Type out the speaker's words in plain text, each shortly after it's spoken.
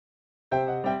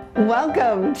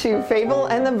Welcome to Fable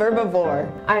and the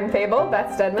Verbivore. I'm Fable,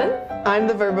 Beth Stedman. I'm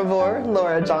the Verbivore,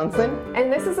 Laura Johnson.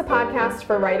 And this is a podcast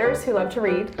for writers who love to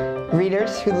read,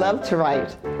 readers who love to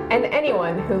write, and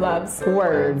anyone who loves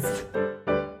words.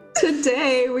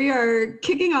 Today we are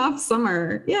kicking off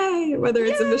summer. Yay! Whether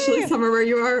it's officially summer where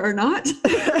you are or not,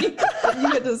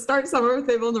 you get to start summer with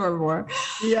Fable and the Verbivore.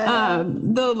 Yeah.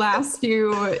 The last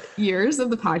few years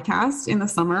of the podcast in the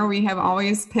summer, we have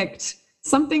always picked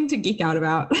something to geek out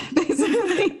about,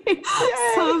 basically.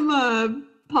 Some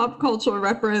pop culture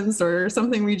reference or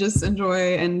something we just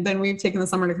enjoy. And then we've taken the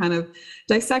summer to kind of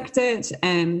dissect it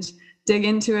and dig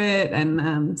into it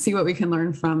and see what we can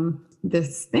learn from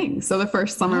this thing. So the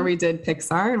first summer we did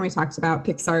Pixar, and we talked about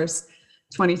Pixar's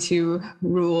 22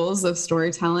 rules of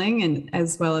storytelling, and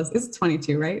as well as, is it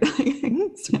 22, right?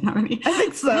 How many? I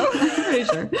think so. I'm pretty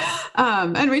sure.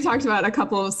 And we talked about a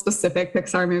couple of specific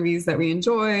Pixar movies that we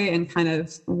enjoy and kind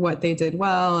of what they did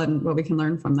well and what we can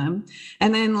learn from them.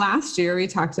 And then last year we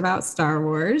talked about Star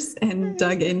Wars and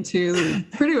dug into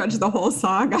pretty much the whole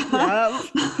saga.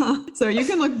 Yep. So you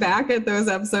can look back at those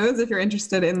episodes if you're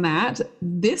interested in that.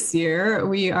 This year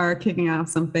we are kicking off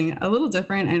something a little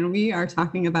different, and we are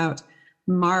talking about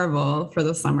Marvel for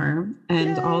the summer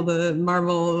and all the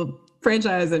Marvel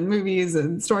franchise and movies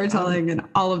and storytelling and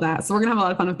all of that. So we're gonna have a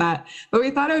lot of fun with that. But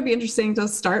we thought it would be interesting to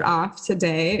start off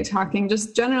today talking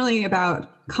just generally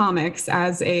about comics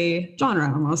as a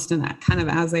genre, almost, and that kind of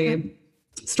as a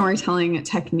storytelling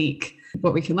technique,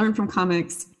 what we can learn from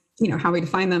comics, you know, how we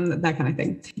define them, that kind of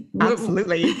thing.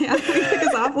 Absolutely. Yeah, kick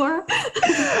us off, Laura.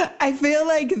 I feel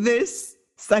like this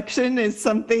section is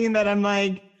something that I'm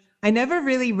like, I never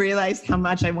really realized how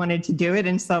much I wanted to do it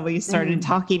until we started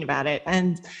talking about it.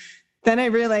 And then I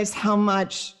realized how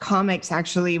much comics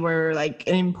actually were like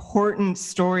an important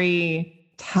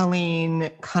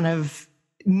storytelling, kind of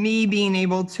me being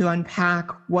able to unpack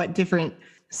what different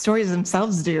stories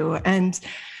themselves do. And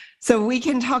so we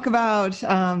can talk about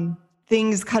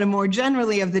things kind of more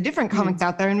generally of the different comics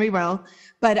out there, and we will.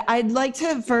 But I'd like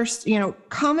to first,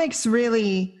 comics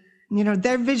really,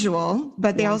 they're visual,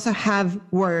 but they also have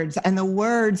words, and the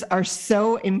words are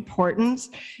so important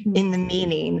in the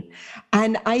meaning.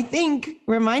 And I think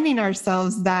reminding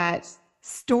ourselves that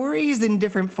stories in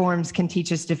different forms can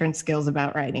teach us different skills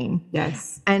about writing.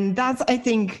 Yes. And that's, I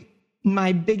think,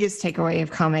 my biggest takeaway of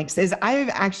comics is I've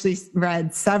actually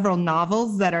read several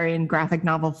novels that are in graphic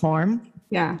novel form.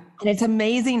 Yeah. And it's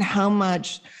amazing how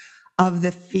much of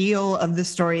the feel of the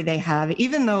story they have,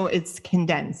 even though it's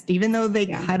condensed, even though they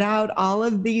cut out all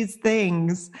of these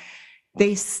things,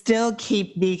 they still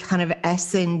keep the kind of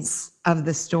essence of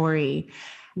the story.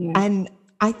 Yeah. And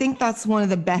I think that's one of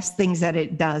the best things that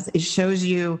it does. It shows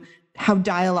you how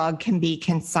dialogue can be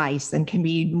concise and can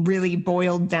be really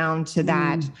boiled down to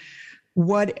that.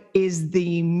 What is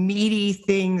the meaty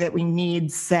thing that we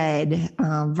need said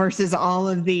versus all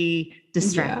of the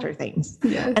distractor things.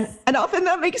 Yes. And often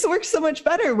that makes work so much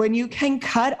better when you can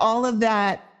cut all of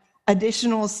that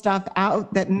additional stuff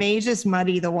out that may just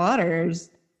muddy the waters,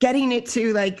 getting it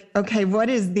to like, okay, what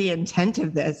is the intent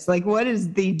of this? Like, what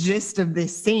is the gist of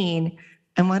this scene?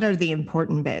 And what are the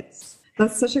important bits?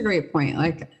 That's such a great point.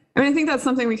 I think that's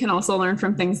something we can also learn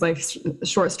from things like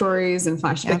short stories and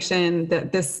flash fiction,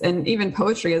 and even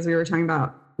poetry, as we were talking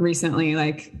about recently,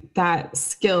 like that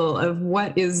skill of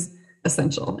what is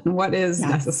essential and what is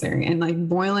necessary, and like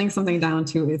boiling something down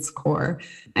to its core.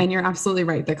 And you're absolutely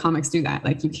right that comics do that.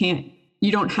 Like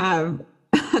you don't have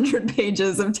 100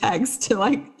 pages of text to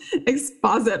like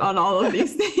exposit on all of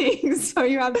these things. So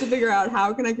you have to figure out,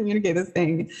 how can I communicate this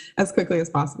thing as quickly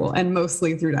as possible, and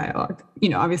mostly through dialogue.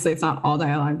 Obviously it's not all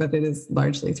dialogue, but it is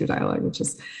largely through dialogue, which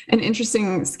is an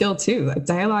interesting skill too.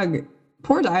 Like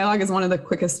poor dialogue is one of the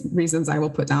quickest reasons I will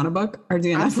put down a book or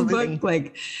DNF a book.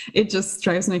 Like, it just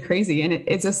drives me crazy. And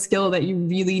it's a skill that you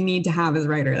really need to have as a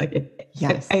writer.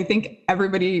 I think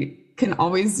everybody can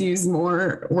always use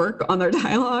more work on their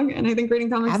dialogue. And I think reading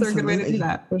comics are a good way to do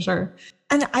that, for sure.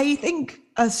 And I think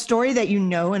a story that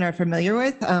and are familiar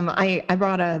with, I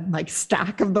brought a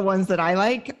stack of the ones that I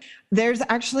like. There's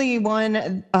actually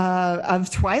one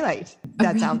of Twilight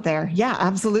that's out there. Yeah,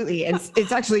 absolutely.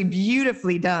 It's actually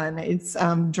beautifully done. It's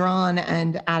drawn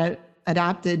and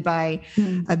adapted by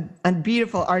a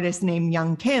beautiful artist named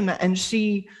Young Kim, and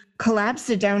she collapsed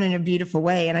it down in a beautiful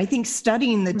way. And I think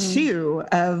studying the two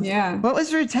of what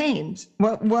was retained,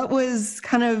 what was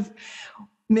kind of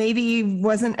maybe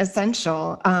wasn't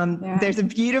essential. There's a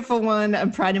beautiful one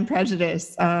of Pride and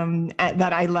Prejudice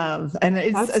that I love. And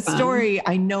it's That's a story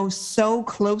fun. I know so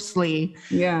closely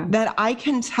that I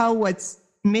can tell what's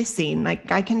missing.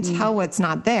 Like, I can tell what's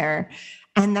not there.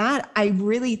 And that I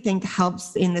really think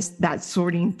helps in that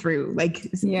sorting through, like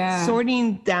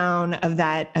sorting down of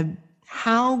that, of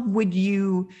how would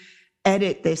you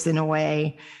edit this in a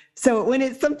way. So when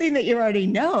it's something that you already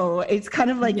know, it's kind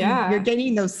of like you're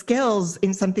gaining those skills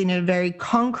in something in a very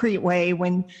concrete way.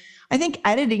 When I think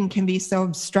editing can be so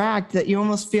abstract that you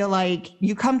almost feel like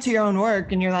you come to your own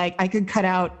work and you're like, I could cut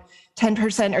out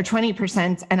 10% or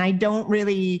 20%, and I don't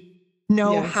really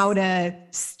know how to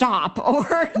stop,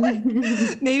 or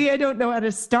maybe I don't know how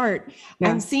to start.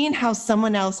 And seeing how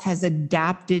someone else has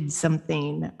adapted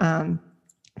something.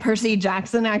 Percy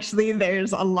Jackson, actually,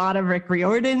 there's a lot of Rick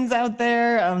Riordan's out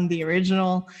there, the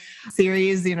original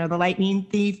series, the Lightning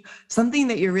Thief, something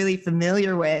that you're really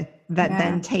familiar with that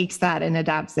then takes that and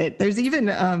adapts it. There's even,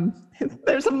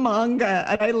 there's a manga,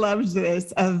 and I loved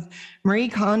this, of Marie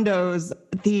Kondo's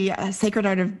The Sacred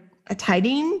Art of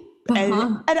Tidying. And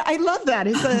I love that.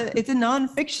 It's a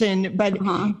nonfiction, but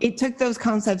it took those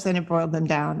concepts and it boiled them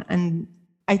down. And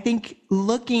I think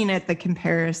looking at the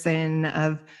comparison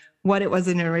of what it was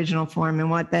in original form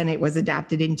and what then it was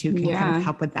adapted into can kind of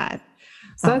help with that.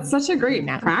 So that's such a great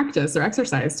practice or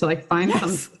exercise to like find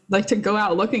some, like to go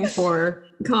out looking for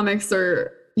comics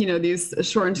or, these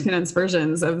short and condensed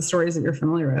versions of the stories that you're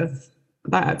familiar with.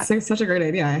 That's such a great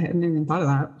idea. I hadn't even thought of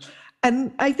that.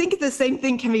 And I think the same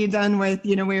thing can be done with,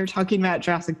 we were talking about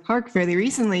Jurassic Park fairly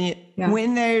recently,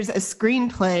 when there's a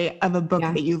screenplay of a book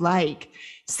that you like,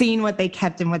 seeing what they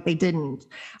kept and what they didn't.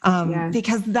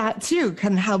 Because that too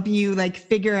can help you like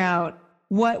figure out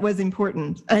what was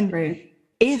important. And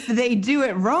if they do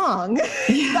it wrong,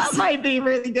 that might be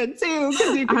really good too.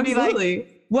 Because you can be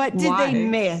like, what did they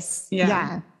miss?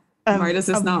 Why does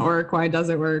this not work? Why does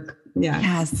it work?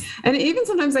 Yes. And even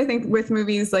sometimes I think with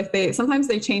movies, like sometimes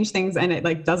they change things and it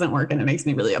like doesn't work and it makes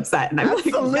me really upset. And I'm like,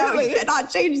 no, you cannot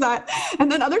change that.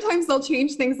 And then other times they'll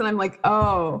change things and I'm like,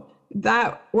 oh,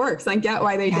 that works. I get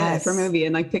why they did it for a movie,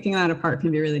 and like picking that apart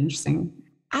can be really interesting.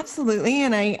 Absolutely.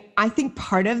 And I think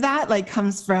part of that like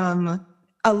comes from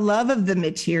a love of the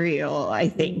material, I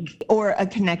think, or a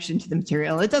connection to the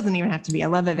material. It doesn't even have to be a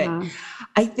love of it.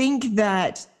 I think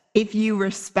that if you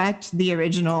respect the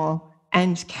original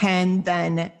and can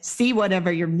then see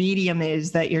whatever your medium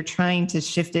is that you're trying to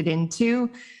shift it into,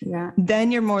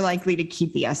 then you're more likely to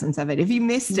keep the essence of it. If you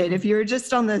missed it, if you're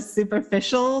just on the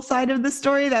superficial side of the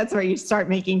story, that's where you start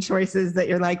making choices that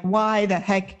you're like, why the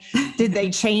heck did they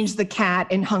change the cat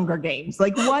in Hunger Games?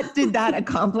 Like, what did that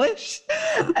accomplish?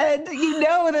 And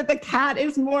that the cat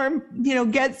is more,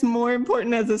 gets more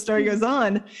important as the story goes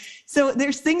on. So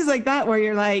there's things like that where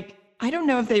you're like, I don't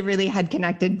know if they really had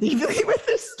connected deeply with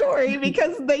this story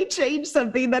because they changed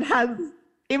something that has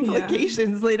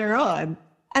implications later on.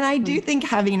 And I do think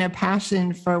having a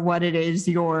passion for what it is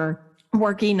you're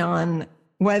working on,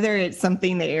 whether it's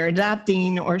something that you're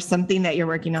adapting or something that you're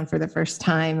working on for the first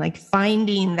time, like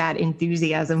finding that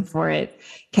enthusiasm for it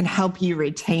can help you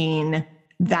retain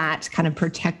that kind of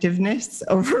protectiveness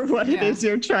over what it is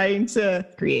you're trying to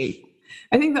create.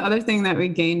 I think the other thing that we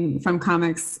gain from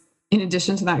comics, in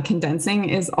addition to that condensing,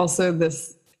 is also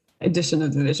this addition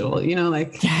of the visual,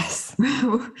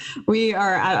 we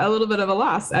are at a little bit of a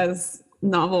loss as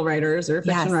novel writers or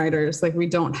fiction writers. Like we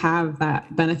don't have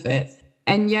that benefit.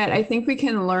 And yet I think we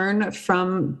can learn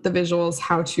from the visuals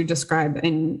how to describe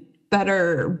and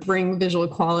better bring visual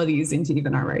qualities into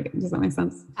even our writing. Does that make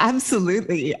sense?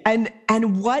 Absolutely. And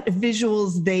what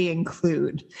visuals they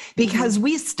include, because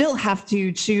we still have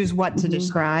to choose what to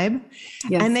describe,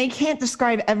 and they can't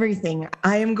describe everything.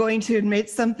 I am going to admit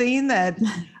something that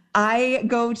I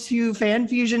go to Fan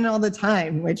Fusion all the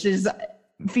time, which is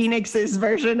Phoenix's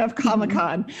version of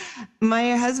Comic-Con.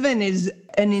 My husband is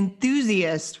an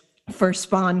enthusiast for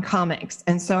Spawn Comics.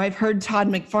 And so I've heard Todd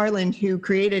McFarlane, who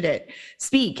created it,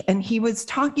 speak. And he was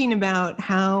talking about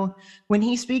how when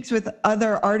he speaks with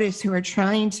other artists who are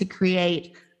trying to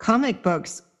create comic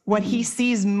books, what he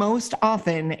sees most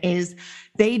often is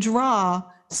they draw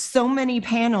so many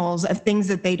panels of things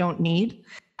that they don't need.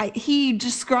 He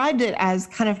described it as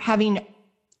kind of having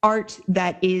art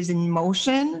that is in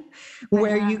motion,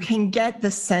 where you can get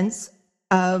the sense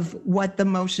of what the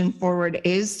motion forward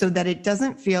is so that it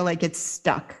doesn't feel like it's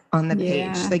stuck on the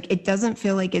page. Like it doesn't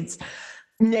feel like it's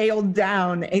nailed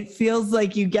down. It feels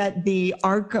like you get the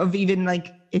arc of, even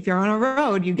like if you're on a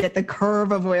road, you get the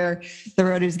curve of where the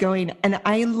road is going. And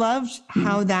I loved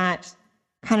how that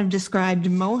kind of described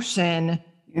motion.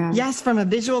 Yes, from a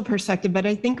visual perspective, but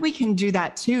I think we can do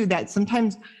that too, that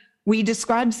sometimes we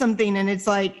describe something and it's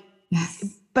like,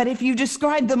 but if you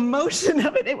describe the motion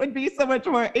of it, it would be so much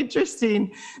more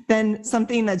interesting than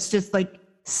something that's just like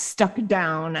stuck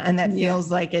down and that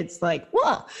feels like it's like,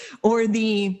 whoa. Or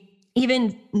the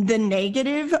even the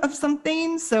negative of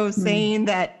something. So saying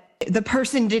that the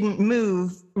person didn't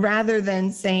move rather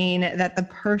than saying that the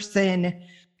person,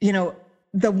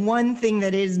 the one thing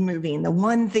that is moving, the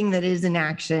one thing that is in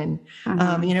action,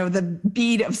 the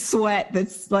bead of sweat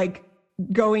that's like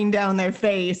going down their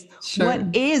face, what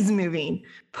is moving,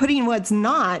 putting what's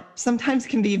not sometimes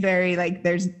can be very like,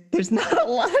 there's not a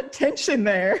lot of tension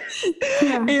there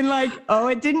in like, oh,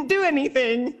 it didn't do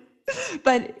anything.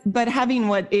 But having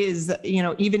what is,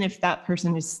 even if that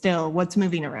person is still, what's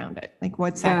moving around it, like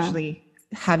what's actually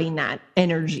having that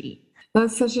energy.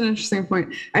 That's such an interesting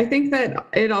point. I think that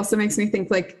it also makes me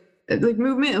think like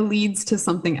movement leads to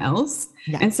something else.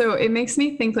 Yeah. And so it makes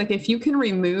me think like if you can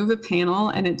remove a panel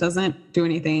and it doesn't do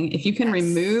anything, if you can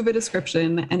remove a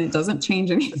description and it doesn't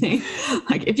change anything,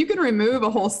 like if you can remove a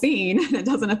whole scene and it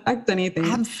doesn't affect anything,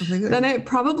 absolutely, then it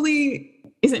probably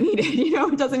isn't needed,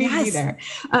 it doesn't need to be there.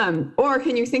 Or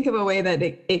can you think of a way that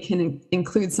it can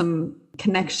include some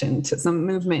connection to some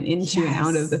movement into and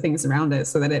out of the things around it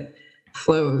so that it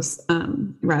flows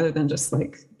rather than just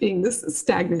like being this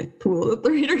stagnant pool that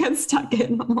the reader gets stuck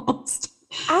in almost.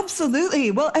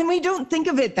 Absolutely. Well, and we don't think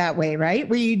of it that way, right?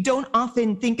 We don't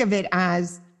often think of it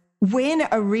as when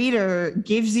a reader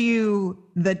gives you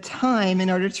the time in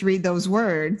order to read those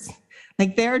words,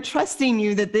 like they're trusting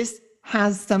you that this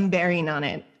has some bearing on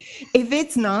it. If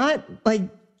it's not, like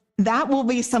that will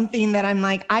be something that I'm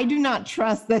like, I do not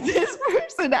trust that this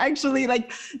person actually,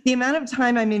 like the amount of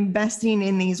time I'm investing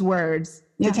in these words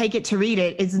to take it to read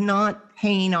it is not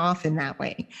paying off in that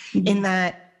way, in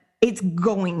that it's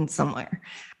going somewhere.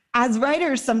 As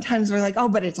writers, sometimes we're like, oh,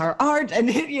 but it's our art. And,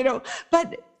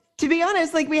 but to be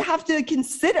honest, like we have to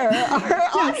consider our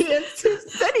audience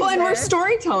who's sitting and there. We're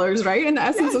storytellers, right? And the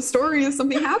essence of story is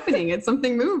something happening. It's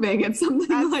something moving. It's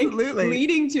something like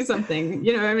leading to something.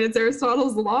 It's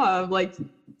Aristotle's law of like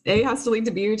A has to lead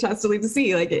to B, which has to lead to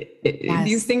C. Like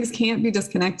these things can't be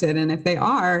disconnected. And if they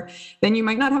are, then you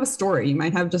might not have a story. You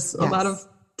might have just a lot of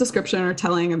description or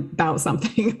telling about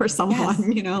something or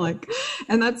someone,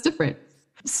 and that's different.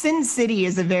 Sin City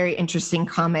is a very interesting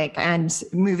comic and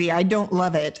movie. I don't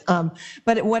love it.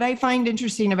 But what I find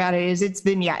interesting about it is it's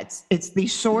vignettes. It's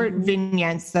these short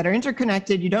vignettes that are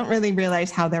interconnected. You don't really realize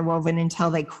how they're woven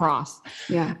until they cross.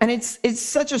 Yeah. And it's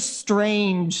such a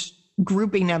strange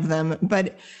grouping of them.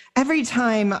 But every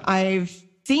time I've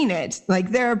seen it,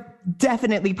 like there are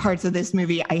definitely parts of this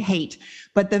movie I hate.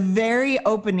 But the very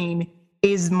opening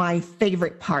is my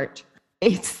favorite part.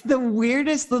 It's the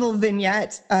weirdest little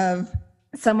vignette of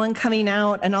someone coming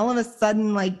out and all of a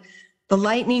sudden like the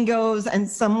lightning goes and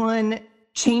someone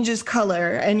changes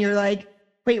color and you're like,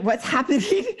 wait, what's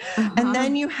happening? And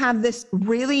then you have this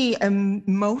really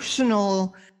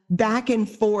emotional back and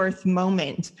forth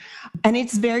moment. And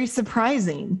it's very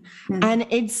surprising. And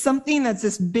it's something that's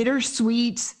this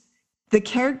bittersweet. The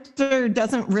character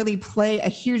doesn't really play a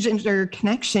huge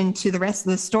interconnection to the rest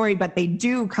of the story, but they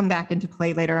do come back into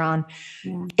play later on.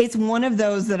 Yeah. It's one of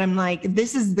those that I'm like,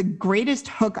 this is the greatest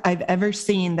hook I've ever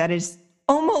seen that is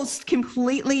almost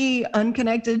completely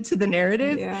unconnected to the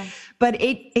narrative, but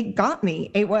it got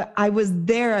me. I was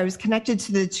there. I was connected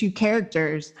to the two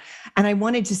characters and I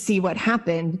wanted to see what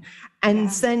happened.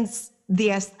 And since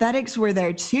the aesthetics were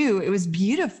there too, it was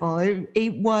beautiful.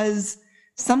 It was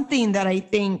something that I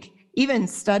think even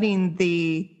studying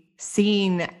the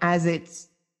scene as it's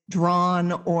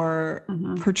drawn or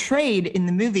portrayed in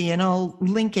the movie, and I'll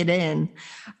link it in,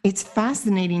 it's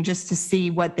fascinating just to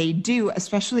see what they do,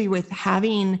 especially with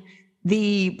having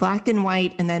the black and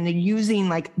white and then using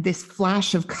like this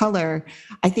flash of color,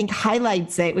 I think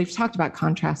highlights it. We've talked about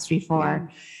contrast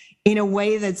before in a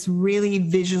way that's really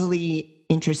visually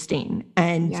interesting.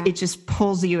 And it just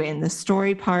pulls you in. The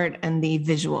story part and the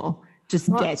visual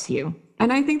just gets you.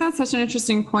 And I think that's such an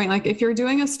interesting point. Like if you're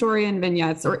doing a story in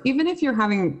vignettes, or even if you're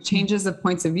having changes of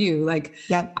points of view, like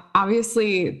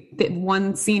obviously that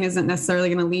one scene isn't necessarily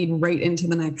going to lead right into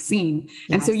the next scene.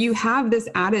 And so you have this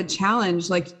added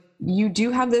challenge, like you do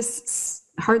have this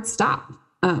hard stop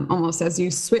almost as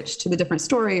you switch to the different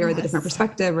story or the different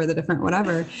perspective or the different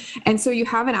whatever. And so you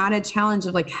have an added challenge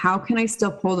of like, how can I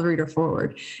still pull the reader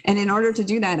forward? And in order to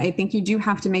do that, I think you do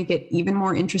have to make it even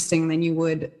more interesting than you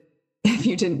would if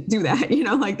you didn't do that,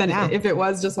 if it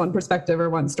was just one perspective or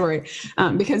one story,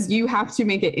 because you have to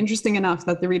make it interesting enough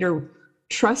that the reader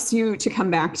trusts you to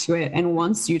come back to it and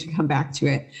wants you to come back to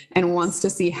it and wants to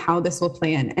see how this will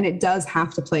play in. And it does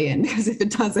have to play in, because if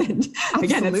it doesn't,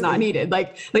 again, it's not needed.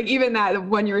 Like even that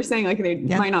when you were saying like they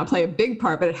might not play a big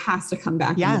part, but it has to come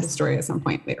back into the story at some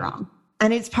point later on.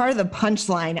 And it's part of the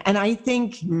punchline. And I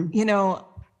think,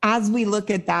 as we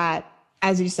look at that,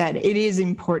 as you said, it is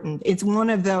important. It's one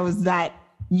of those that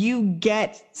you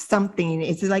get something.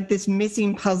 It's like this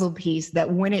missing puzzle piece that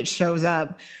when it shows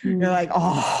up, you're like,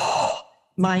 oh,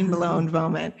 mind blown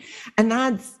moment. And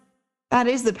that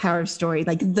is the power of story.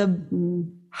 Like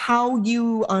how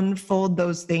you unfold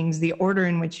those things, the order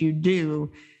in which you do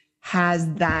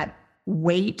has that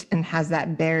weight and has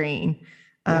that bearing.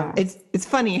 It's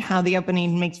funny how the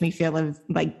opening makes me feel of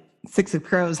like Six of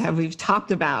Crows, how we've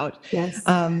talked about. Yes.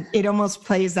 It almost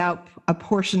plays out a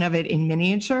portion of it in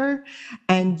miniature.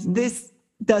 And this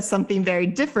does something very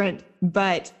different,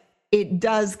 but it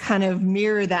does kind of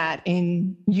mirror that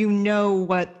in,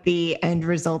 what the end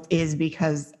result is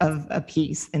because of a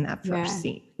piece in that first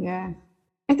scene. Yeah.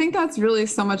 I think that's really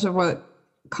so much of what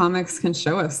comics can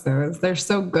show us, though, is they're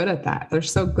so good at that. They're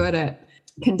so good at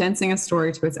condensing a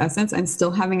story to its essence and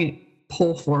still having it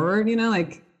pull forward,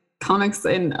 like comics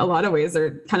in a lot of ways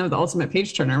are kind of the ultimate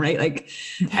page turner, right? Like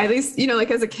at least, like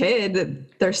as a kid,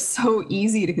 they're so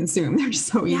easy to consume. They're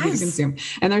so easy to consume.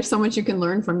 And there's so much you can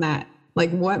learn from that. Like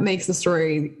what makes a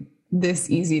story this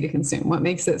easy to consume? What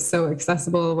makes it so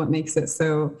accessible? What makes it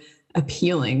so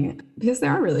appealing? Because they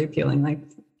are really appealing. Like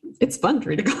it's fun to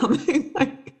read a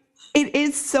comic. It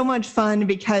is so much fun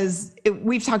because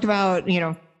we've talked about,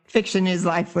 fiction is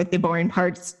life with the boring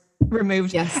parts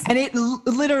removed. Yes. And it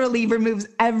literally removes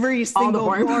every single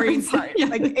boring part. Yes.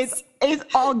 Like it's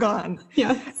all gone.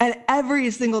 Yes. And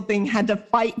every single thing had to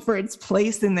fight for its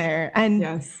place in there.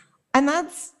 And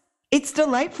it's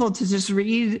delightful to just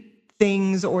read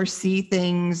things or see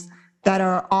things that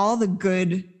are all the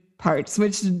good parts,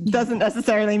 which doesn't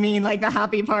necessarily mean like the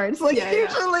happy parts. Like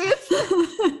usually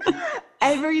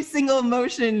every single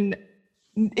emotion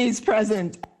is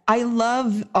present. I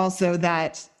love also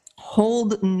that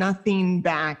hold nothing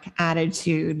back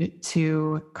attitude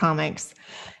to comics.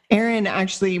 Aaron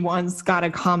actually once got a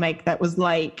comic that was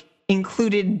like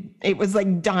it was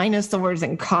like dinosaurs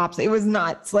and cops. It was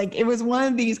nuts. Like it was one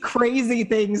of these crazy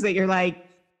things that you're like,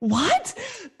 what?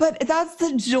 But that's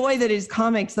the joy that is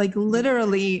comics. Like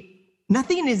literally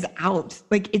nothing is out.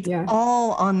 Like it's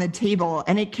all on the table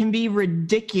and it can be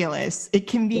ridiculous. It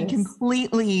can be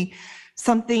completely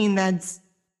something that's,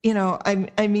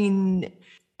 I mean,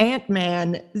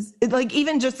 Ant-Man, like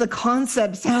even just the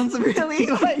concept sounds really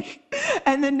like,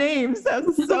 and the name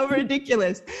sounds so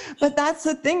ridiculous. But that's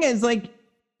the thing is like,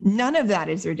 none of that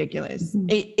is ridiculous.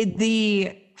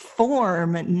 The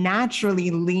form naturally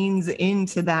leans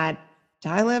into that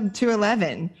dial up to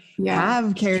 11.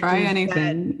 Have characters try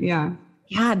anything.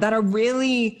 That are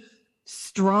really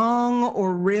strong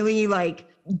or really like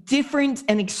different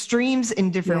and extremes in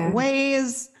different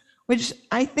ways. Which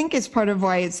I think is part of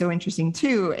why it's so interesting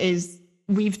too, is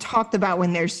we've talked about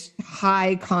when there's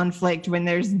high conflict, when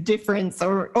there's difference,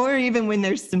 or even when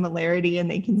there's similarity and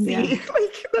they can see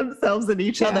like themselves in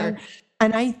each other.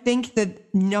 And I think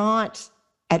that not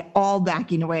at all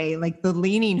backing away, like the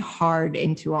leaning hard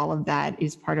into all of that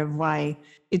is part of why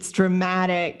it's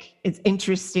dramatic, it's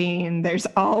interesting. There's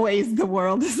always the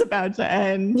world is about to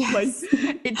end. Yes.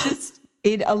 Like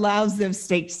it allows those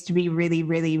stakes to be really,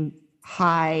 really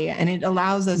high, and it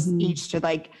allows us each to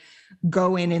like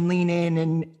go in and lean in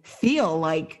and feel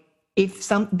like if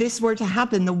this were to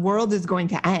happen, the world is going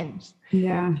to end.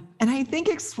 And I think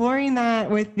exploring that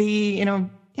with the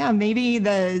maybe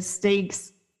the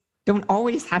stakes don't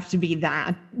always have to be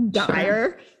that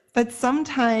dire, but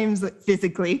sometimes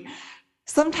physically,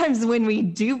 sometimes when we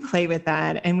do play with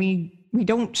that and we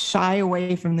don't shy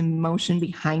away from the emotion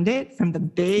behind it, from the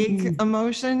big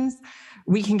emotions,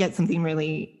 we can get something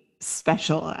really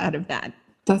special out of that.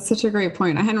 That's such a great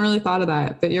point. I hadn't really thought of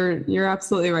that, but you're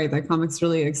absolutely right that comics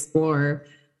really explore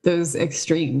those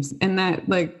extremes and that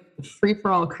like free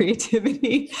for all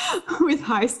creativity with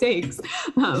high stakes.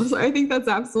 So I think that's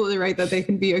absolutely right that they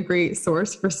can be a great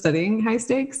source for studying high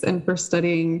stakes and for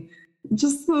studying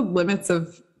just the limits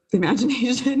of the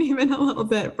imagination, even a little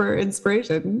bit for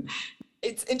inspiration.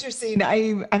 It's interesting.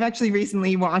 I've actually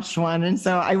recently watched one, and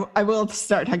so I will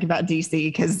start talking about DC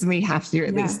because we have to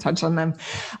at least touch on them.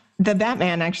 The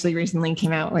Batman actually recently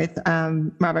came out with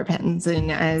Robert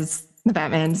Pattinson as the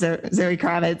Batman, Zoe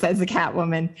Kravitz as the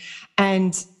Catwoman.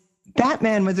 And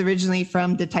Batman was originally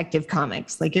from Detective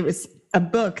Comics. Like it was a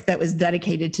book that was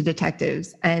dedicated to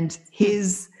detectives, and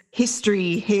his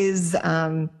history, his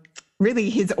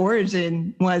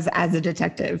origin was as a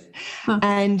detective.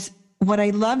 And what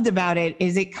I loved about it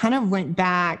is it kind of went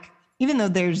back, even though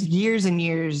there's years and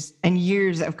years and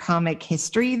years of comic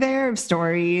history there, of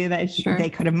story that they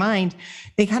could have mined,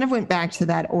 they kind of went back to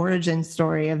that origin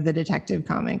story of the Detective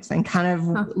Comics and kind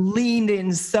of leaned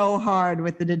in so hard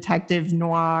with the detective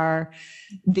noir,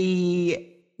 the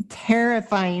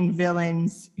terrifying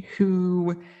villains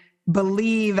who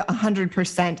believe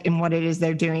 100% in what it is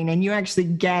they're doing. And you actually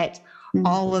get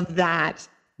all of that,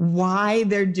 why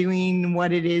they're doing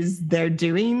what it is they're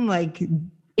doing. Like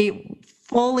it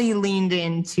fully leaned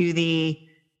into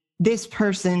this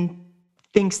person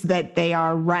thinks that they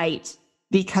are right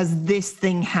because this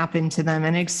thing happened to them,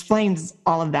 and it explains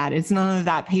all of that. It's none of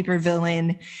that paper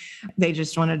villain. They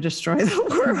just want to destroy the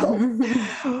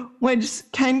world, which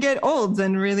can get old.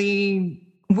 And really,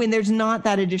 when there's not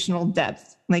that additional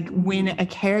depth, like when a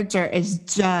character is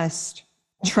just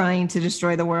trying to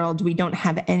destroy the world, we don't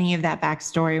have any of that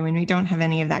backstory, when we don't have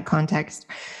any of that context,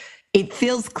 it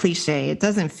feels cliche. It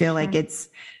doesn't feel like it's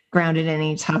grounded in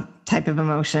any type of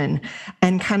emotion.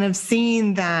 And kind of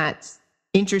seeing that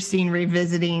interesting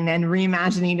revisiting and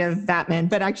reimagining of Batman,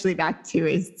 but actually back to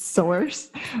his source,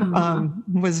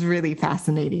 was really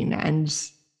fascinating. And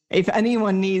if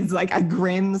anyone needs like a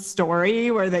grim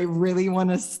story where they really want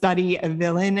to study a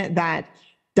villain that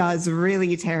does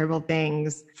really terrible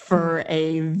things for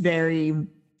a very,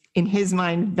 in his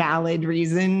mind, valid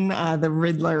reason, the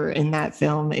Riddler in that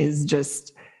film is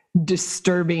just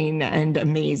disturbing and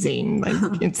amazing.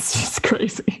 Like it's just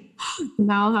crazy.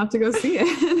 Now I'll have to go see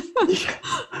it.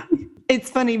 It's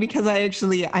funny because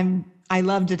I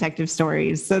love detective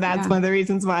stories. So that's one of the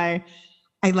reasons why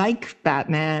I like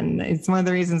Batman. It's one of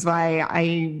the reasons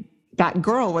why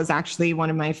Batgirl was actually one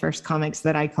of my first comics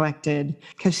that I collected,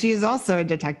 because she is also a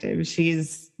detective.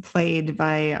 She's played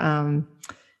by,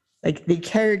 like the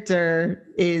character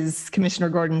is Commissioner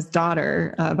Gordon's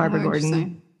daughter, Barbara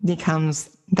Gordon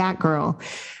becomes Batgirl.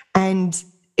 And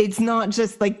it's not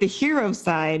just like the hero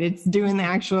side, it's doing the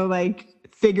actual like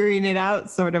figuring it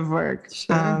out sort of work,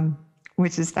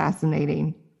 which is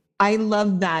fascinating. I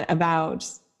love that about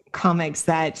comics,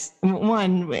 that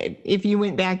one, if you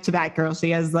went back to Batgirl,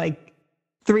 she has like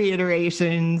 3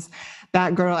 iterations.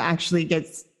 Batgirl actually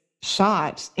gets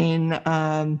shot in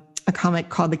a comic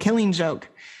called The Killing Joke.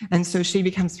 And so she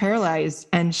becomes paralyzed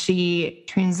and she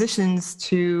transitions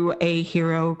to a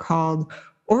hero called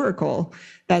Oracle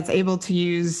that's able to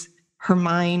use her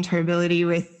mind, her ability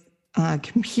with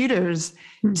computers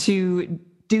to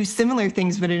do similar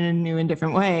things, but in a new and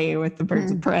different way with the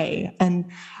Birds of Prey.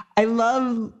 And I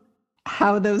love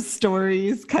how those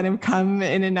stories kind of come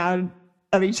in and out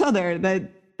of each other,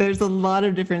 that there's a lot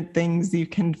of different things you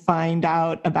can find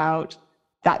out about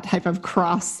that type of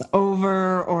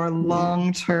crossover or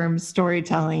long-term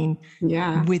storytelling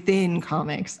within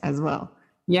comics as well.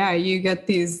 Yeah, you get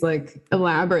these like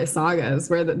elaborate sagas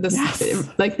where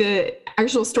like the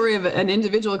actual story of an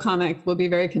individual comic will be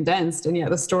very condensed, and yet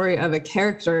the story of a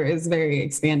character is very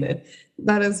expanded.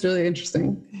 That is really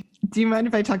interesting. Do you mind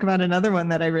if I talk about another one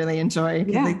that I really enjoy?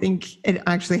 Because I think it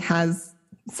actually has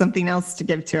something else to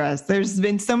give to us. There's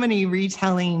been so many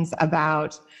retellings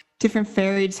about different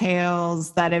fairy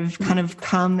tales that have kind of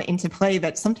come into play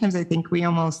that sometimes I think we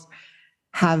almost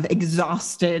have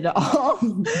exhausted all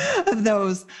of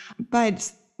those.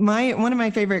 But one of my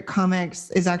favorite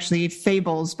comics is actually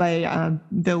Fables by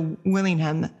Bill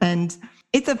Willingham. And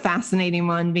it's a fascinating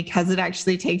one because it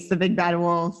actually takes the Big Bad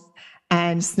Wolf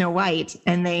and Snow White,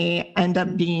 and they end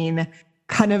up being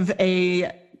kind of a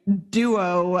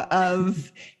duo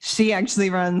of, she actually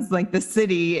runs like the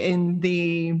city in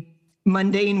the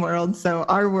mundane world. So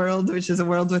our world, which is a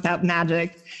world without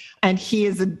magic. And he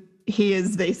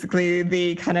is basically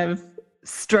the kind of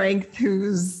strength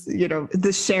who's,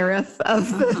 the sheriff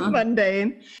of the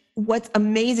mundane. What's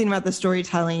amazing about the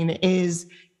storytelling is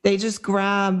they just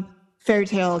grab fairy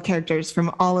tale characters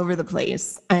from all over the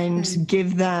place and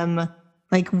give them,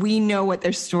 like, we know what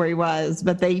their story was,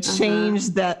 but they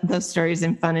change those stories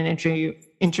in fun and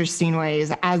interesting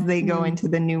ways as they go into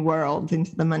the new world,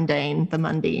 into the mundane, the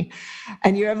Mundy.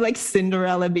 And you have like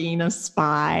Cinderella being a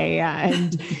spy.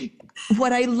 And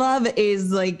what I love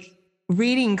is like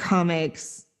reading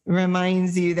comics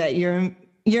reminds you that your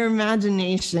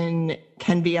imagination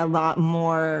can be a lot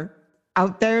more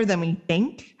out there than we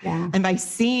think. Yeah. And by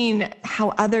seeing how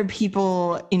other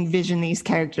people envision these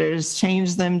characters,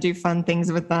 change them, do fun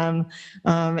things with them.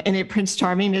 And Prince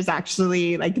Charming has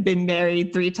actually like been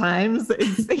married 3 times.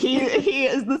 He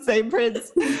is the same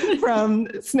prince from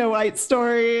Snow White's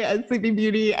story and Sleeping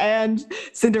Beauty and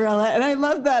Cinderella. And I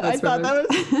love that. I thought that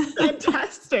was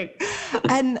fantastic.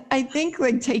 And I think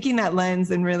like taking that lens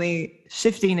and really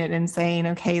shifting it and saying,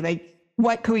 okay, like,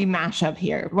 what could we mash up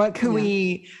here? How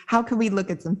could we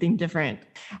look at something different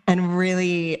and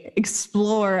really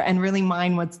explore and really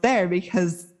mine what's there?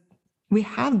 Because we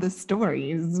have the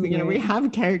stories, we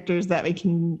have characters that we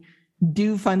can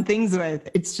do fun things with.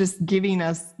 It's just giving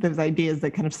us those ideas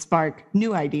that kind of spark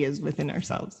new ideas within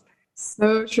ourselves.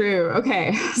 So true.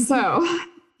 Okay. So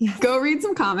Yes. Go read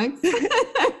some comics.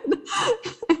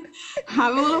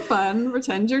 Have a little fun.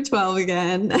 Pretend you're 12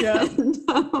 again. Yeah. And,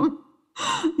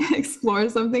 explore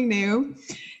something new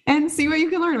and see what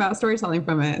you can learn about storytelling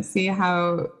from it. See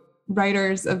how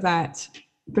writers of that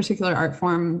particular art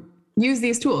form use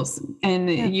these tools and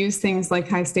use things like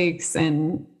high stakes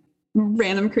and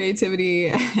random creativity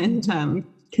and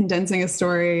condensing a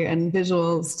story and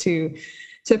visuals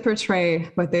to portray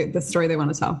what the story they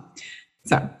want to tell.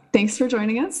 So thanks for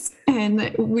joining us.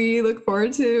 And we look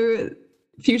forward to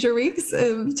future weeks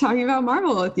of talking about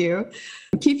Marvel with you.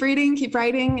 Keep reading, keep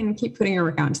writing, and keep putting your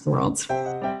work out into the world.